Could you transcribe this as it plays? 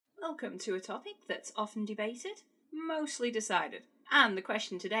Welcome to a topic that's often debated, mostly decided. And the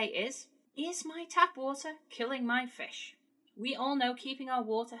question today is my tap water killing my fish? We all know keeping our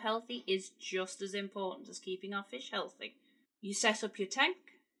water healthy is just as important as keeping our fish healthy. You set up your tank.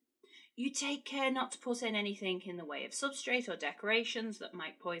 You take care not to put in anything in the way of substrate or decorations that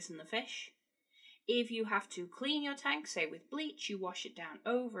might poison the fish. If you have to clean your tank, say with bleach, you wash it down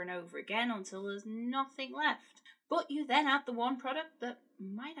over and over again until there's nothing left. But you then add the one product that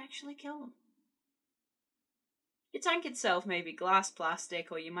might actually kill them. Your tank itself may be glass,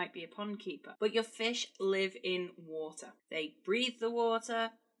 plastic, or you might be a pond keeper, but your fish live in water. They breathe the water,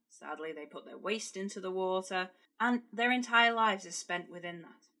 sadly they put their waste into the water, and their entire lives is spent within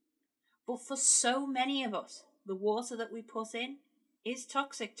that. But for so many of us, the water that we put in is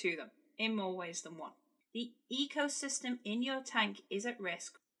toxic to them, in more ways than one. The ecosystem in your tank is at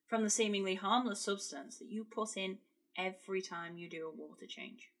risk from the seemingly harmless substance that you put in every time you do a water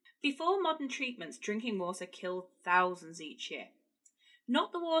change. Before modern treatments, drinking water killed thousands each year.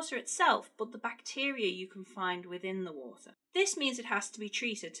 Not the water itself, but the bacteria you can find within the water. This means it has to be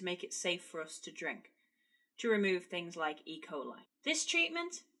treated to make it safe for us to drink, to remove things like E. coli. This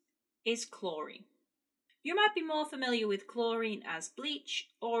treatment is chlorine. You might be more familiar with chlorine as bleach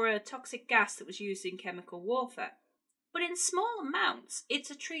or a toxic gas that was used in chemical warfare. But in small amounts,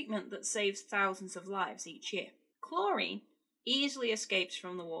 it's a treatment that saves thousands of lives each year. Chlorine easily escapes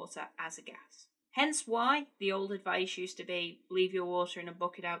from the water as a gas. Hence why the old advice used to be, leave your water in a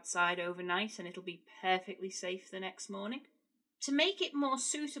bucket outside overnight and it'll be perfectly safe the next morning. To make it more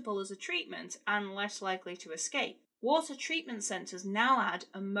suitable as a treatment and less likely to escape, water treatment centres now add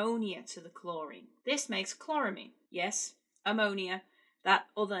ammonia to the chlorine. This makes chloramine. Yes, ammonia, that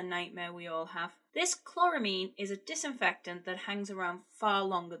other nightmare we all have. This chloramine is a disinfectant that hangs around far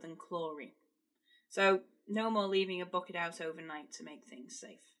longer than chlorine. So, no more leaving a bucket out overnight to make things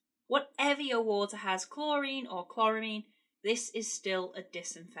safe. Whatever your water has, chlorine or chloramine, this is still a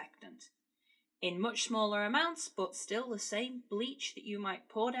disinfectant. In much smaller amounts, but still the same bleach that you might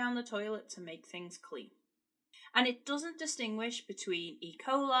pour down the toilet to make things clean. And it doesn't distinguish between E.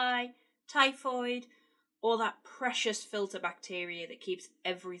 coli, typhoid, or that precious filter bacteria that keeps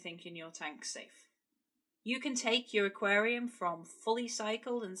everything in your tank safe. You can take your aquarium from fully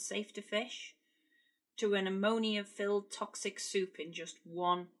cycled and safe to fish to an ammonia-filled toxic soup in just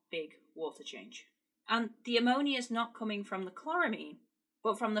one big water change. And the ammonia is not coming from the chloramine,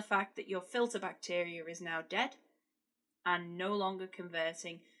 but from the fact that your filter bacteria is now dead and no longer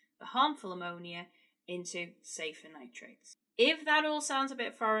converting the harmful ammonia into safer nitrates. If that all sounds a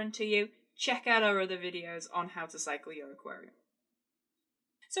bit foreign to you, check out our other videos on how to cycle your aquarium.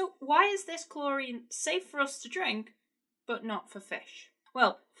 So why is this chlorine safe for us to drink, but not for fish?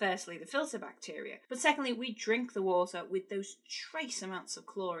 Well, firstly, the filter bacteria, but secondly, we drink the water with those trace amounts of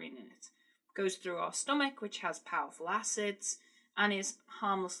chlorine in it. It goes through our stomach, which has powerful acids, and is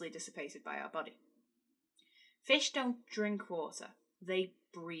harmlessly dissipated by our body. Fish don't drink water, they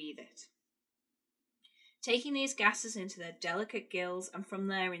breathe it, taking these gases into their delicate gills and from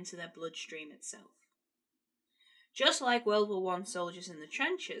there into their bloodstream itself. Just like World War I soldiers in the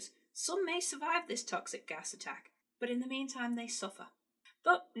trenches, some may survive this toxic gas attack, but in the meantime they suffer.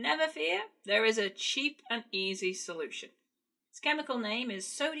 But never fear, there is a cheap and easy solution. Its chemical name is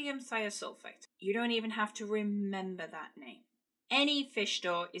sodium thiosulfate. You don't even have to remember that name. Any fish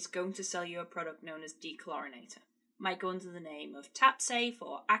store is going to sell you a product known as dechlorinator. Might go under the name of TapSafe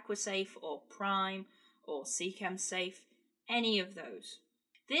or AquaSafe or Prime or Seachem Safe, any of those.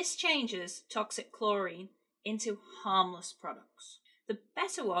 This changes toxic chlorine into harmless products. The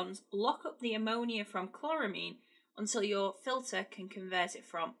better ones lock up the ammonia from chloramine until your filter can convert it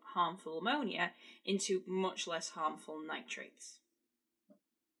from harmful ammonia into much less harmful nitrates.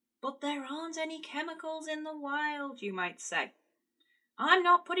 But there aren't any chemicals in the wild, you might say. I'm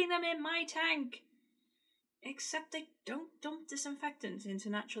not putting them in my tank. Except they don't dump disinfectants into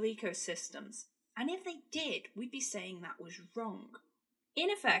natural ecosystems. And if they did, we'd be saying that was wrong.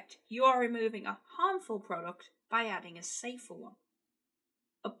 In effect, you are removing a harmful product by adding a safer one.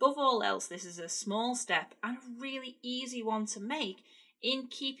 Above all else, this is a small step and a really easy one to make in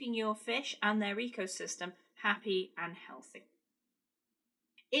keeping your fish and their ecosystem happy and healthy.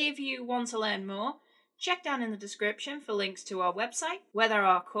 If you want to learn more, check down in the description for links to our website, where there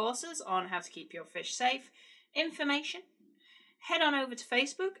are courses on how to keep your fish safe, information. Head on over to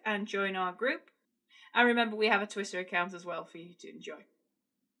Facebook and join our group. And remember, we have a Twitter account as well for you to enjoy.